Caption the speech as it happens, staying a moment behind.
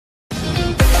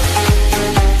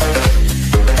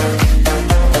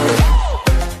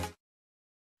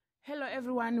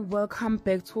everyone, welcome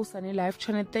back to Sunny Life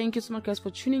channel. Thank you so much guys for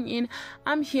tuning in.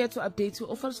 I'm here to update you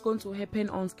of what's going to happen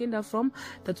on Scandal from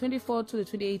the 24th to the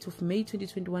 28th of May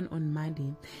 2021 on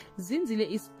Monday. Lindiwe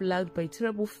is plagued by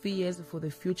terrible fears for the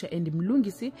future and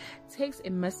Mlungisi takes a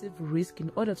massive risk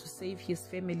in order to save his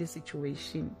family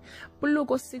situation.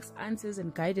 Puluko seeks answers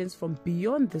and guidance from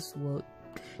beyond this world.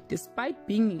 Despite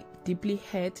being deeply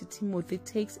hurt, Timothy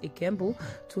takes a gamble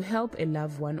to help a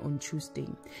loved one on Tuesday.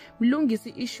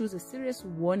 Mlungisi issues a serious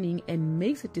warning and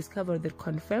makes a discovery that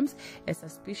confirms a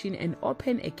suspicion and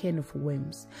opens a can of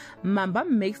worms. Mamba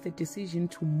makes the decision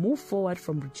to move forward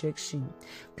from rejection.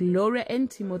 Gloria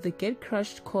and Timothy get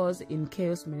crushed course in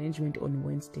chaos management on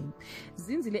Wednesday.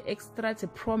 Lindiwe extracts a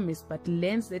promise but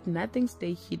learns that nothing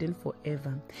stays hidden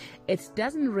forever. It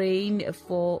doesn't rain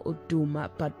for Duma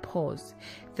but pause.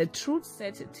 The truth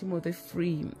set Timothy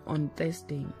free on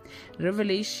Thursday.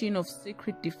 Revelation of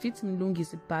secret defeats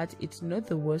Mlungisi, but it's not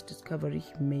the worst discovery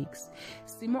he makes.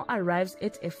 Simo arrives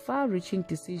at a far-reaching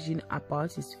decision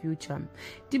about his future.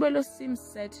 Tibalo seems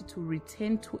set to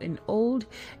return to an old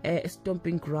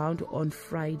stomping ground on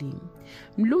Friday.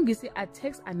 Mlungisi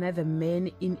attacks another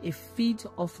man in a fit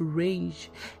of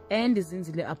rage, and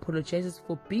Lindiwe apologizes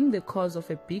for being the cause of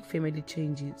a big family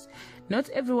changes. Not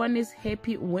everyone is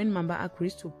happy when Mamba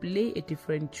agrees to play a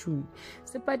different tune.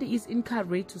 Sepadi is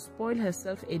encouraged to spoil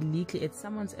herself a little at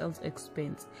someone else's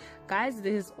expense. Guys,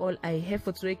 this is all I have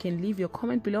for today. You can leave your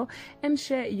comment below and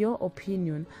share your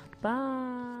opinion.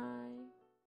 Bye.